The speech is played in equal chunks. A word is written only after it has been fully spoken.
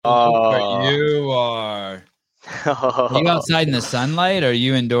Oh, You are. Are you outside in the sunlight, or are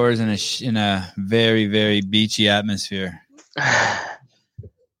you indoors in a very, very beachy atmosphere?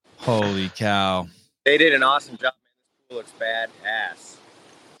 Holy cow! They did an awesome job. This pool looks badass.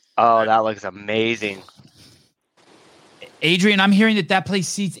 Oh, that looks amazing. Adrian, I'm hearing that place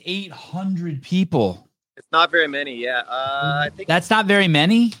seats 800 people. It's not very many, yeah. I think that's not very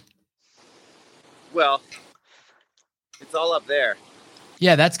many. Well, it's all up there.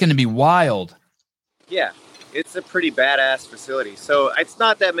 Yeah, that's going to be wild. Yeah, it's a pretty badass facility. So it's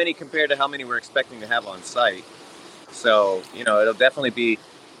not that many compared to how many we're expecting to have on site. So, it'll definitely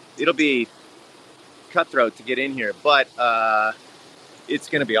be cutthroat to get in here, but it's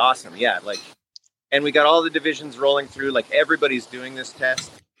going to be awesome. Yeah, and we got all the divisions rolling through. Like, everybody's doing this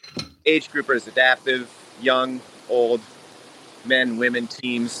test. Age groupers, adaptive, young, old, men, women,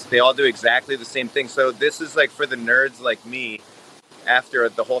 teams. They all do exactly the same thing. So this is like for the nerds like me. After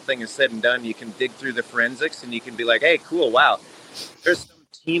the whole thing is said and done, you can dig through the forensics and you can be like, hey, cool, wow. There's some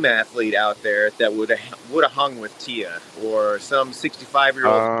team athlete out there that would have hung with Tia, or some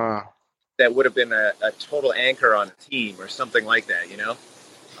 65-year-old that would have been a total anchor on a team or something like that,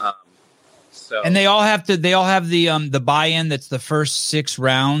 So, and they all have the buy-in. That's the first 6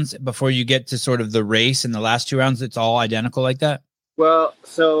 rounds before you get to sort of the race, and the last 2 rounds, it's all identical like that. Well,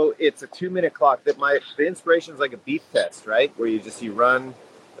 so it's a 2-minute clock. The inspiration is like a beep test, right? Where you run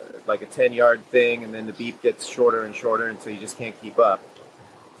like a 10-yard thing, and then the beep gets shorter and shorter until you just can't keep up.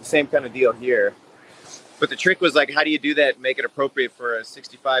 The same kind of deal here. But the trick was like, how do you do that and make it appropriate for a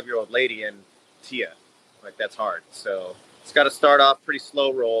 65-year-old lady and Tia? Like, that's hard. So it's got to start off pretty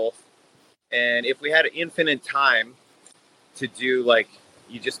slow roll. And if we had an infinite time to do, like,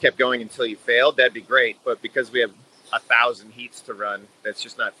 you just kept going until you failed, that'd be great. But because we have 1,000 heats to run, that's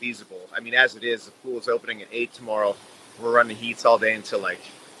just not feasible. I mean, as it is, the pool is opening at 8 tomorrow. We're running heats all day until like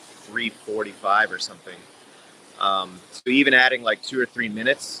 3:45 or something. So even adding like 2 or 3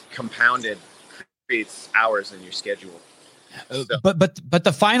 minutes compounded creates hours in your schedule. So, but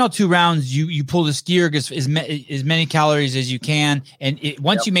the final 2 rounds, you pull the skier as many calories as you can, and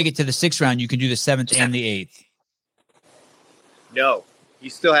once you make it to the 6th round, you can do the 7th and the 8th. No, you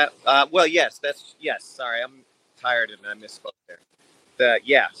still have. Well, yes, yes. Sorry, I'm tired and I misspoke there.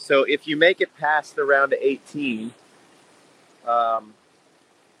 So if you make it past the round of 18, I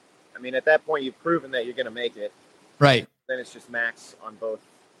mean, at that point you've proven that you're going to make it. Right. Then it's just max on both,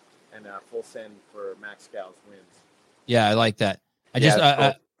 and full send for max gals wins. Yeah, I like that. Cool.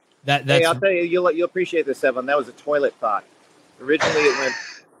 That's. Hey, I'll tell you, you'll appreciate this, Evan. That was a toilet thought.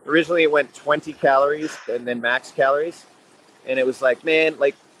 Originally it went 20 calories and then max calories, and it was like, man,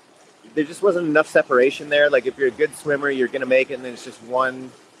 like, there just wasn't enough separation there. Like, if you're a good swimmer, you're going to make it, and then it's just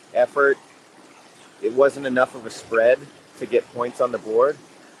one effort. It wasn't enough of a spread to get points on the board.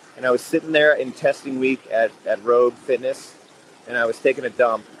 And I was sitting there in testing week at Rogue Fitness, and I was taking a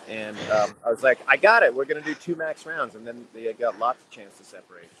dump, and I was like, I got it. We're going to do 2 max rounds, and then they got lots of chance to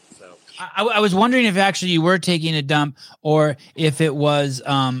separate. So I was wondering if actually you were taking a dump, or if it was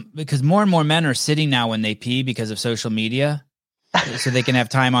because more and more men are sitting now when they pee because of social media, so they can have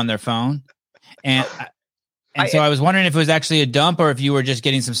time on their phone. And so I was wondering if it was actually a dump, or if you were just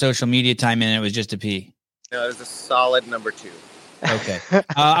getting some social media time in and it was just a pee. No, it was a solid number 2. Okay.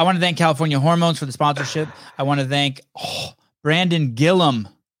 I want to thank California Hormones for the sponsorship. I want to thank Brandon Gillum.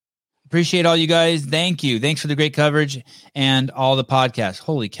 Appreciate all you guys. Thank you. Thanks for the great coverage and all the podcasts.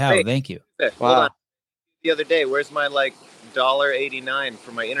 Holy cow. Hey, thank you. Wow. Hold on. The other day, where's my like $1.89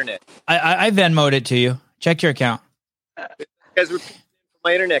 for my internet? I Venmo'd it to you. Check your account. You guys were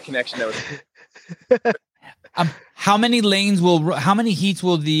my internet connection. That was how many heats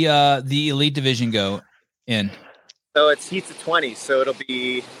will the elite division go in? So it's heats of 20. So it'll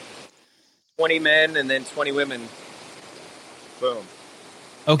be 20 men and then 20 women. Boom.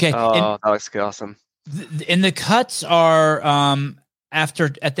 Okay. Oh, that looks awesome. And the cuts are at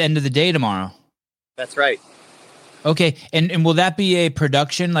the end of the day tomorrow. That's right. Okay. And will that be a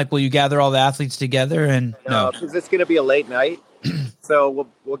production? Like, will you gather all the athletes together? And no, because it's going to be a late night. So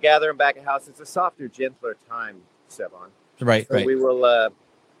we'll gather them back at house. It's a softer, gentler time, Sevon. Right. So we will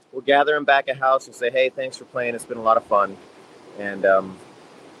we'll gather them back at house and say, hey, thanks for playing. It's been a lot of fun. And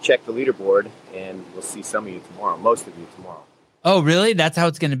check the leaderboard, and we'll see some of you tomorrow. Most of you tomorrow. Oh, really? That's how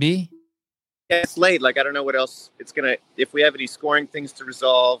it's going to be? Yeah, it's late. Like, I don't know what else it's going to, if we have any scoring things to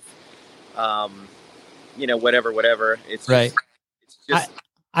resolve, whatever. It's right. It's just.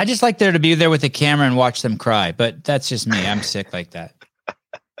 I just like there to be there with a camera and watch them cry, but that's just me. I'm sick like that.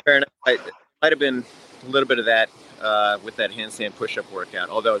 Fair enough. It might have been a little bit of that with that handstand push-up workout.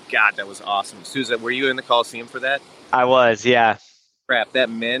 Although, God, that was awesome. Susan, were you in the Coliseum for that? I was, yeah. crap. That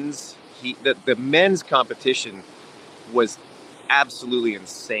men's the men's competition was absolutely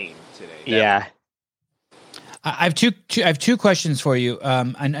insane today. Yeah. I have two questions for you.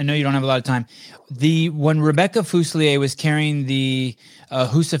 I know you don't have a lot of time. When Rebecca Fuselier was carrying the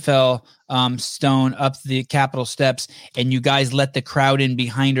Husafel stone up the Capitol steps, and you guys let the crowd in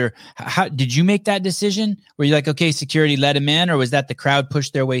behind her, how did you make that decision? Were you like, okay, security let him in, or was that the crowd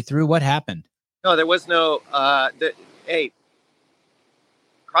pushed their way through? What happened? No, there was no. Hey,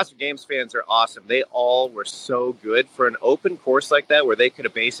 CrossFit Games fans are awesome. They all were so good for an open course like that, where they could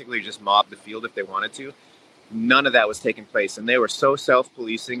have basically just mobbed the field if they wanted to. None of that was taking place, and they were so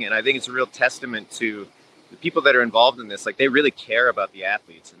self-policing. And I think it's a real testament to the people that are involved in this. Like, they really care about the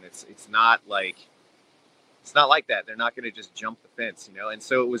athletes, and it's not like that. They're not going to just jump the fence, you know. And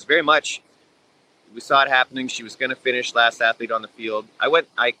so it was very much. We saw it happening. She was going to finish last athlete on the field. I went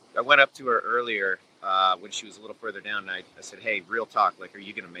up to her earlier when she was a little further down, and I said, "Hey, real talk. Like, are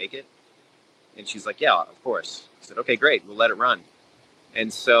you going to make it?" And she's like, "Yeah, of course." I said, "Okay, great. We'll let it run."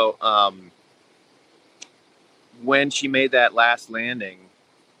 And so. When she made that last landing,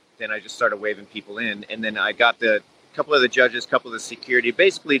 then I just started waving people in. And then I got a couple of the judges, couple of the security,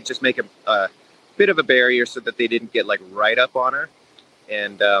 basically just make a bit of a barrier so that they didn't get like right up on her.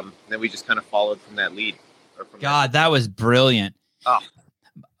 And then we just kind of followed from that lead. That was brilliant. Oh,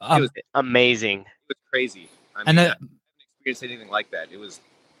 it was amazing. It was crazy. I haven't experienced anything like that. It was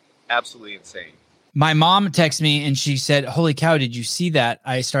absolutely insane. My mom texted me and she said, "Holy cow, did you see that?"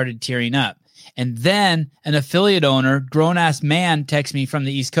 I started tearing up. And then an affiliate owner, grown-ass man, texted me from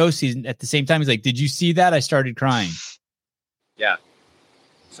the East Coast at the same time. He's like, "Did you see that?" I started crying. Yeah.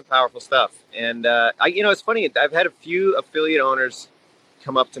 Some powerful stuff. And, it's funny. I've had a few affiliate owners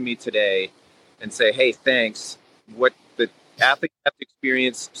come up to me today and say, "Hey, thanks. What the athletes have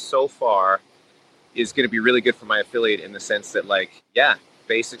experience so far is going to be really good for my affiliate in the sense that, like, yeah,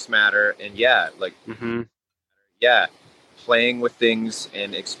 basics matter. And yeah, like, yeah, playing with things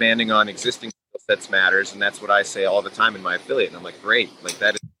and expanding on existing skill sets matters." And that's what I say all the time in my affiliate. And I'm like, great, like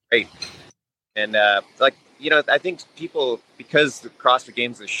that is great. And I think people, because the CrossFit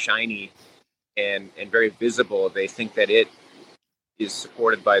Games is shiny and very visible, they think that it is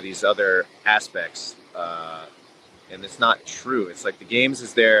supported by these other aspects. And it's not true. It's like the Games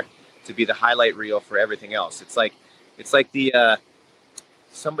is there to be the highlight reel for everything else. It's like the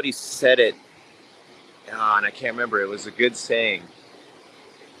somebody said it. And I can't remember. It was a good saying.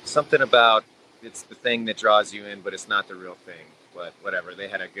 Something about it's the thing that draws you in, but it's not the real thing. But whatever. They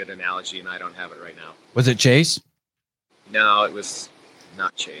had a good analogy, and I don't have it right now. Was it Chase? No, it was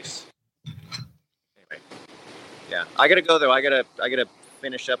not Chase. Anyway, yeah. I gotta go though. I gotta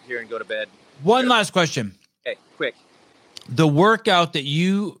finish up here and go to bed. One last question. Okay, quick. The workout that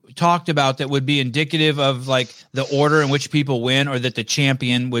you talked about that would be indicative of like the order in which people win, or that the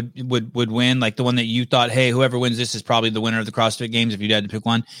champion would win, like the one that you thought, hey, whoever wins this is probably the winner of the CrossFit Games if you had to pick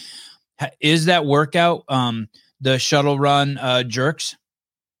one. Is that workout the shuttle run jerks?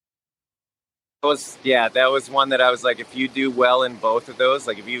 That was one that I was like, if you do well in both of those,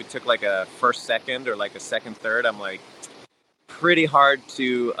 like if you took like a first, second, or like a second, third, I'm like pretty hard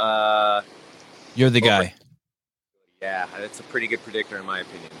to You're the guy. Yeah, it's a pretty good predictor in my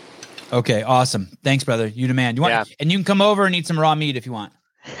opinion. Okay, awesome. Thanks, brother. You the man. And you can come over and eat some raw meat if you want.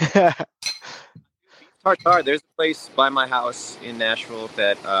 Tartare. There's a place by my house in Nashville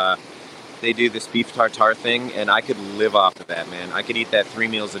that they do this beef tartare thing, and I could live off of that, man. I could eat that 3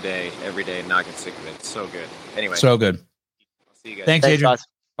 meals a day, every day, and not get sick of it. It's so good. Anyway. So good. I'll see you guys. Thanks Adrian.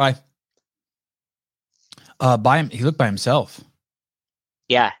 Boss. Bye. He looked by himself.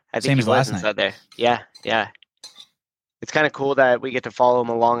 Yeah, I think Same he as was last inside there. Yeah. It's kind of cool that we get to follow him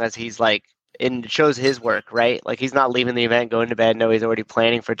along as he's like, and it shows his work, right? Like he's not leaving the event, going to bed. No, he's already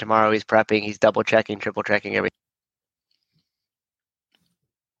planning for tomorrow. He's prepping. He's double checking, triple checking everything.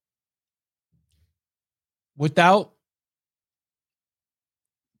 Without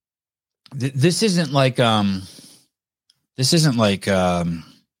this isn't like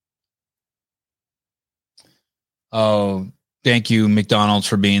oh, thank you McDonald's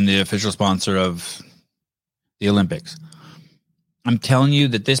for being the official sponsor of the Olympics. I'm telling you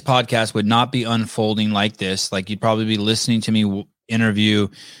that this podcast would not be unfolding like this. Like you'd probably be listening to me interview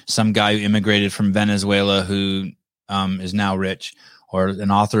some guy who immigrated from Venezuela who is now rich, or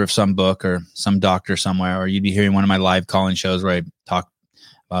an author of some book, or some doctor somewhere, or you'd be hearing one of my live call-in shows where I talk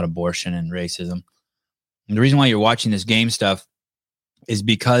about abortion and racism. And the reason why you're watching this game stuff is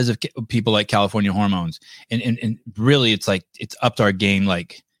because of people like California Hormones. And really it's like, it's upped our game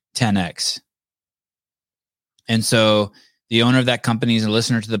like 10x. And so the owner of that company is a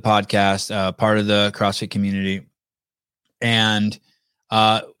listener to the podcast, part of the CrossFit community. And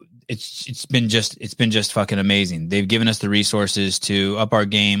It's been just fucking amazing. They've given us the resources to up our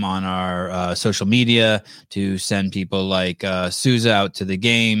game on our social media, to send people like Souza out to the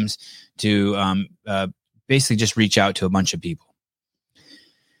games, to basically just reach out to a bunch of people.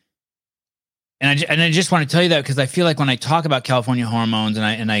 And I just want to tell you that because I feel like when I talk about California hormones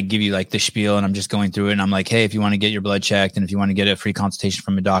and I give you like the spiel and I'm just going through it and I'm like, hey, if you want to get your blood checked and if you want to get a free consultation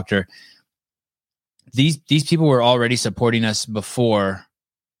from a doctor, these people were already supporting us before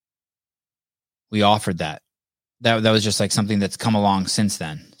we offered that. That was just like something that's come along since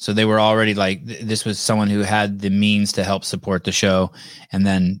then. So they were already like, this was someone who had the means to help support the show, and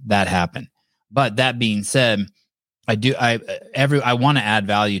then that happened. But that being said, I want to add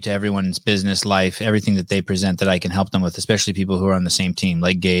value to everyone's business life, everything that they present that I can help them with, especially people who are on the same team,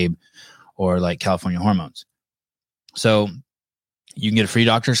 like Gabe or like California Hormones. So you can get a free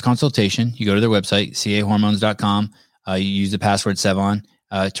doctor's consultation. You go to their website, cahormones.com. You use the password Sevon,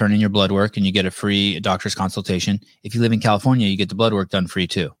 turn in your blood work, and you get a free doctor's consultation. If you live in California, you get the blood work done free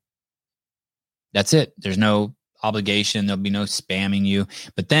too. That's it. There's no obligation. There'll be no spamming you.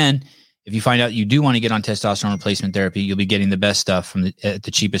 But then if you find out you do want to get on testosterone replacement therapy, you'll be getting the best stuff from at the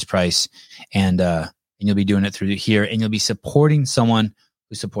cheapest price, and you'll be doing it through here, and you'll be supporting someone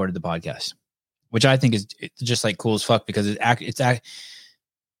who supported the podcast, which I think is just like cool as fuck because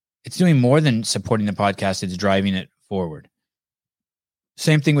it's doing more than supporting the podcast; it's driving it forward.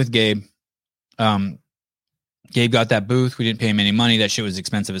 Same thing with Gabe. Gabe got that booth. We didn't pay him any money. That shit was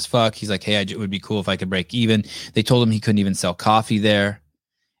expensive as fuck. He's like, hey, it would be cool if I could break even. They told him he couldn't even sell coffee there.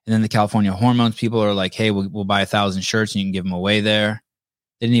 And then the California Hormones people are like, hey, we'll buy 1,000 shirts and you can give them away there.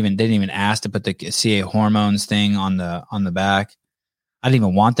 They didn't even ask to put the CA Hormones thing on the back. I didn't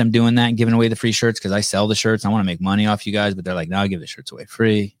even want them doing that and giving away the free shirts because I sell the shirts. I want to make money off you guys, but they're like, no, I'll give the shirts away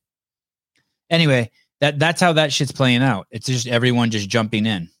free. Anyway, that's how that shit's playing out. It's just everyone just jumping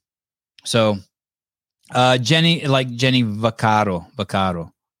in. So Jenny Vaccaro,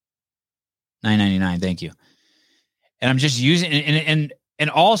 $9.99. Thank you. And I'm just using and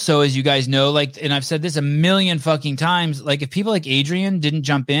also, as you guys know, like, and I've said this a million fucking times, like if people like Adrian didn't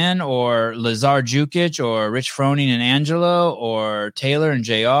jump in, or Lazar Jukic, or Rich Froning and Angelo, or Taylor and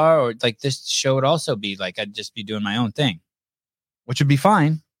JR, or like this show would also be like, I'd just be doing my own thing, which would be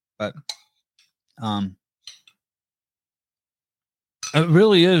fine. But it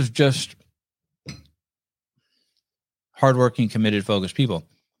really is just hardworking, committed, focused people.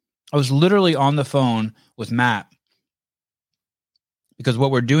 I was literally on the phone with Matt because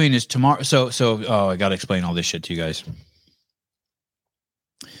what we're doing is tomorrow. So I got to explain all this shit to you guys.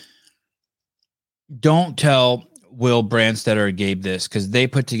 Don't tell Will Brandstetter or Gabe this, because they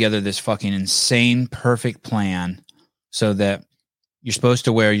put together this fucking insane, perfect plan so that you're supposed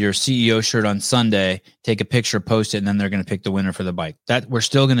to wear your CEO shirt on Sunday, take a picture, post it, and then they're going to pick the winner for the bike. That we're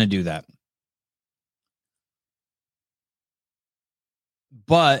still going to do that.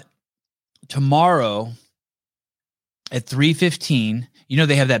 But tomorrow at 3:15, you know,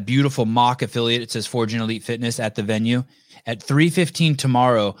 they have that beautiful mock affiliate. It says Forging Elite Fitness at the venue. At 3:15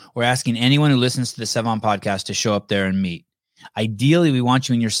 tomorrow, we're asking anyone who listens to the Sevon podcast to show up there and meet. Ideally, we want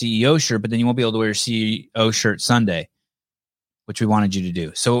you in your CEO shirt, but then you won't be able to wear your CEO shirt Sunday, which we wanted you to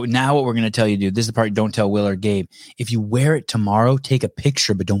do. So now what we're going to tell you to do, this is the part you don't tell Will or Gabe. If you wear it tomorrow, take a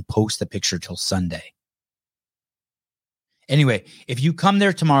picture, but don't post the picture till Sunday. Anyway, if you come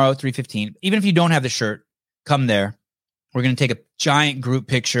there tomorrow, 3:15, even if you don't have the shirt, come there. We're going to take a giant group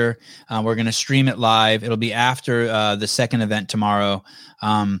picture. We're going to stream it live. It'll be after the second event tomorrow.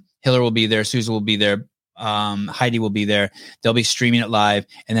 Hiller will be there. Susan will be there. Heidi will be there. They'll be streaming it live.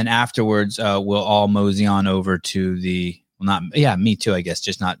 And then afterwards, we'll all mosey on over to me too, I guess,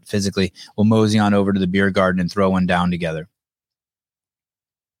 just not physically. We'll mosey on over to the beer garden and throw one down together.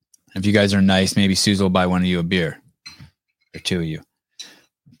 If you guys are nice, maybe Susan will buy one of you a beer. Or two of you.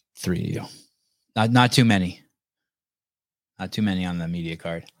 Three of you. Not too many. Not too many on the media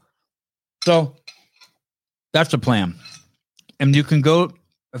card. So that's the plan. And you can go,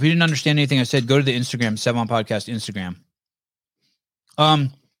 if you didn't understand anything I said, go to the Instagram, Sevon Podcast Instagram.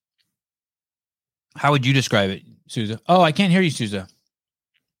 How would you describe it, Souza? Oh, I can't hear you, Souza.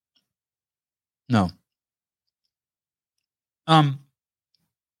 No.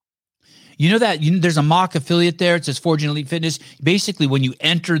 You know that there's a mock affiliate there. It says Forging Elite Fitness. Basically, when you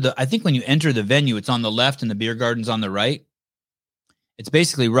enter the venue, it's on the left and the beer garden's on the right. It's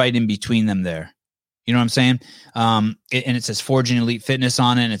basically right in between them there. You know what I'm saying? And it says Forging Elite Fitness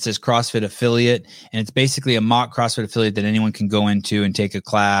on it, and it says CrossFit affiliate. And it's basically a mock CrossFit affiliate that anyone can go into and take a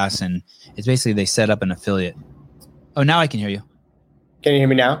class. And it's basically they set up an affiliate. Oh, now I can hear you. Can you hear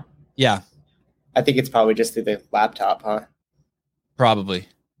me now? Yeah. I think it's probably just through the laptop, huh? Probably.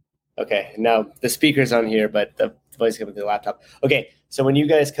 Okay, now the speaker's on here, but the voice coming through the laptop. Okay, so when you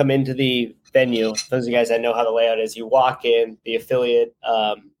guys come into the venue, those of you guys that know how the layout is, you walk in, the affiliate's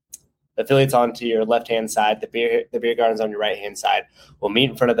on to your left-hand side, the beer garden's on your right-hand side. We'll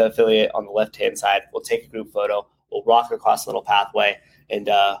meet in front of the affiliate on the left-hand side. We'll take a group photo. We'll walk across a little pathway, and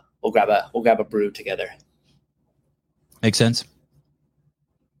we'll grab a brew together. Makes sense.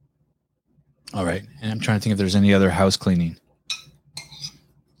 All right, and I'm trying to think if there's any other house cleaning.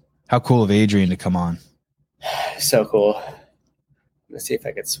 How cool of Adrian to come on. So cool. Let's see if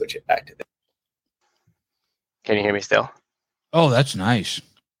I can switch it back to this. Can you hear me still? Oh, that's nice.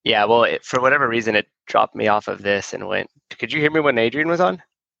 Yeah, well, for whatever reason, it dropped me off of this and went. Could you hear me when Adrian was on?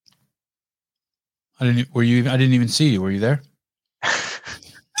 I didn't even see you. Were you there? I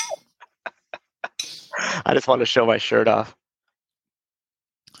just want to show my shirt off.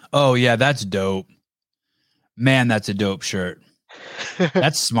 Oh, yeah, that's dope. Man, that's a dope shirt.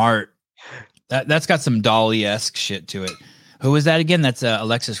 That's smart. That's got some Dolly-esque shit to it. Who is that again? That's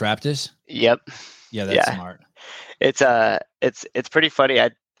Alexis Raptis? Yep. Yeah, that's smart. It's pretty funny.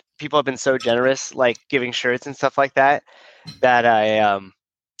 People have been so generous, like giving shirts and stuff like that, that I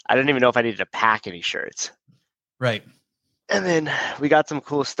didn't even know if I needed to pack any shirts. Right. And then we got some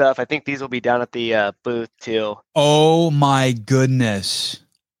cool stuff. I think these will be down at the booth too. Oh my goodness.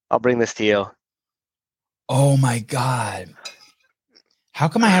 I'll bring this to you. Oh my God. How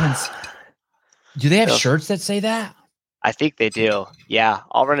come I haven't? Do they have shirts that say that? I think they do. Yeah.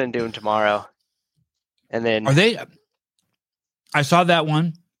 I'll run and do them tomorrow. And then are they? I saw that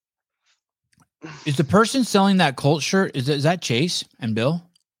one. Is the person selling that Colt shirt? Is that Chase and Bill?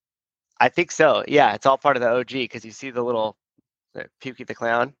 I think so. Yeah. It's all part of the OG because you see the little Pukey the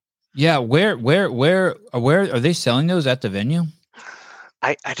Clown. Yeah. Where are they selling those at the venue?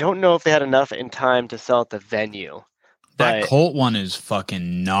 I don't know if they had enough in time to sell at the venue. That Colt one is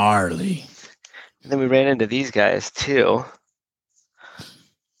fucking gnarly. And then we ran into these guys too.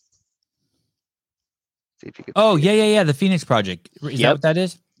 See if you could. Oh, yeah. The Phoenix Project. Is that what that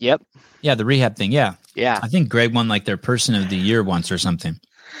is? Yep. Yeah, the rehab thing. Yeah. Yeah. I think Greg won like their person of the year once or something.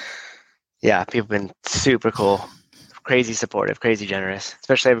 Yeah, people have been super cool, crazy supportive, crazy generous,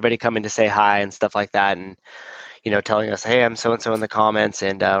 especially everybody coming to say hi and stuff like that. And, telling us, hey, I'm so-and-so in the comments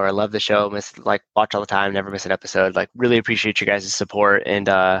and or I love the show, watch all the time, never miss an episode. Like really appreciate you guys' support and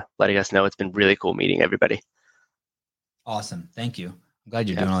letting us know. It's been really cool meeting everybody. Awesome. Thank you. I'm glad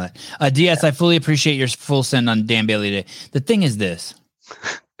you're doing all that. DS, I fully appreciate your full send on Dan Bailey today. The thing is this.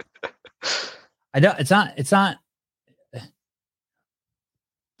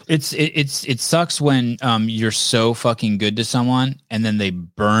 It sucks when you're so fucking good to someone and then they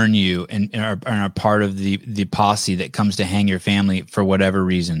burn you and are part of the posse that comes to hang your family for whatever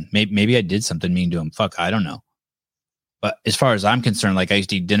reason. Maybe I did something mean to him. Fuck, I don't know. But as far as I'm concerned, like I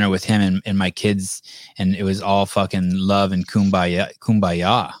used to eat dinner with him and my kids, and it was all fucking love and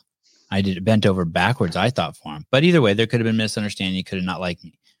kumbaya. I did bent over backwards, I thought, for him. But either way, there could have been misunderstanding. He could have not liked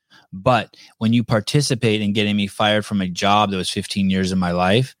me. But when you participate in getting me fired from a job that was 15 years of my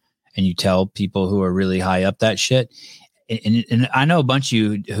life, and you tell people who are really high up that shit, and I know a bunch of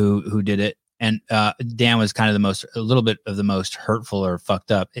you who did it, and Dan was kind of a little bit of the most hurtful or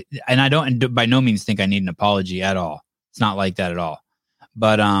fucked up. And I don't by no means think I need an apology at all. It's not like that at all.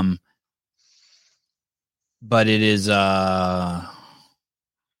 But it is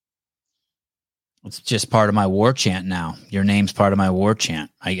it's just part of my war chant now. Your name's part of my war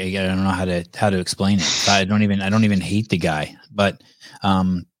chant. I don't know how to explain it. I don't even hate the guy, but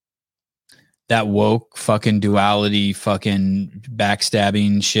that woke fucking duality, fucking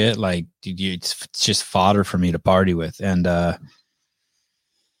backstabbing shit, like it's just fodder for me to party with. And part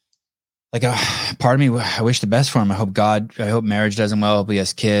of me, I wish the best for him. I hope marriage does him well. I hope he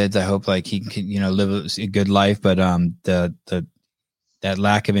has kids. I hope like he can, live a good life. But that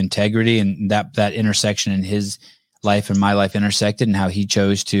lack of integrity and that intersection in his life and my life intersected and how he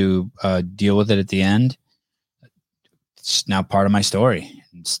chose to deal with it at the end. It's now part of my story.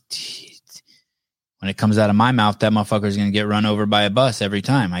 When it comes out of my mouth, that motherfucker is going to get run over by a bus every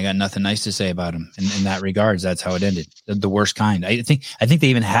time. I got nothing nice to say about him in that regards. That's how it ended. The worst kind. I think they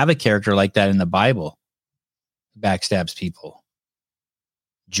even have a character like that in the Bible. Backstabs people.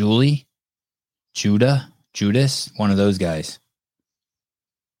 Julie, Judas, one of those guys.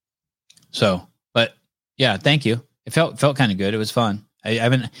 So, but yeah, thank you. It felt kind of good. It was fun.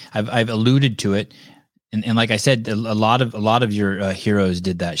 I've alluded to it. And like I said, a lot of your heroes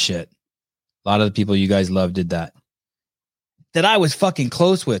did that shit. A lot of the people you guys love did that I was fucking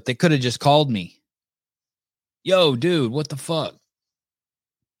close with. They could have just called me. Yo, dude, what the fuck?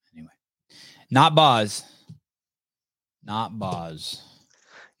 Anyway, not Boz. Not Boz.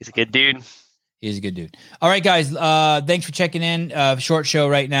 He's a good dude. He's a good dude. All right, guys. Thanks for checking in. Short show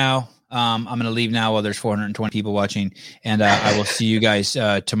right now. I'm going to leave now while there's 420 people watching, and I will see you guys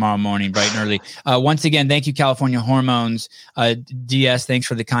tomorrow morning, bright and early. Once again, thank you, California Hormones. DS, thanks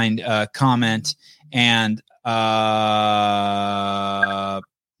for the kind comment. And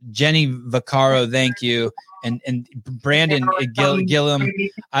Jenny Vaccaro, thank you. And Brandon Gillum,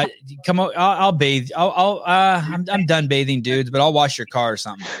 come on. I'll bathe. I'm done bathing, dudes, but I'll wash your car or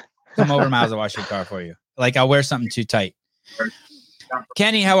something. Come over to my house. I'll wash your car for you. Like I'll wear something too tight.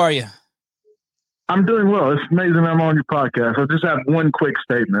 Kenny, how are you? I'm doing well. It's amazing I'm on your podcast. I just have one quick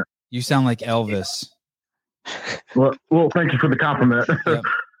statement. You sound like Elvis. Well, thank you for the compliment. Yep.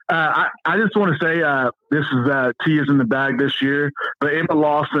 I just want to say this is Tia's in the bag this year, but Emma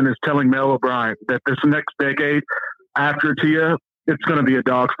Lawson is telling Mel O'Brien that this next decade after Tia, it's going to be a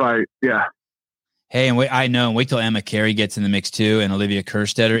dogfight. Yeah. Hey, and I know. Wait till Emma Carey gets in the mix too, and Olivia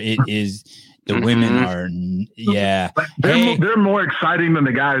Kerstetter. It is the women are, yeah. They're more exciting than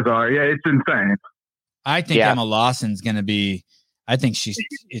the guys are. Yeah, it's insane. I think Emma Lawson's going to be. I think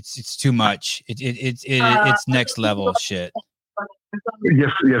it's too much. It's next level shit.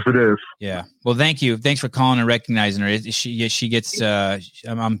 Yes, it is. Yeah. Well, thank you. Thanks for calling and recognizing her. She gets.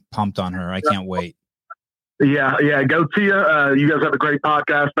 I'm pumped on her. I can't wait. Yeah. Go Tia. You guys have a great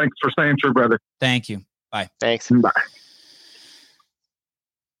podcast. Thanks for staying true, brother. Thank you. Bye. Thanks. Bye.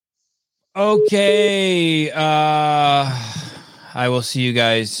 Okay. I will see you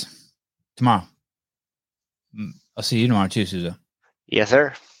guys tomorrow. I'll see you tomorrow too, Susan. Yes,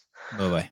 sir. Bye-bye.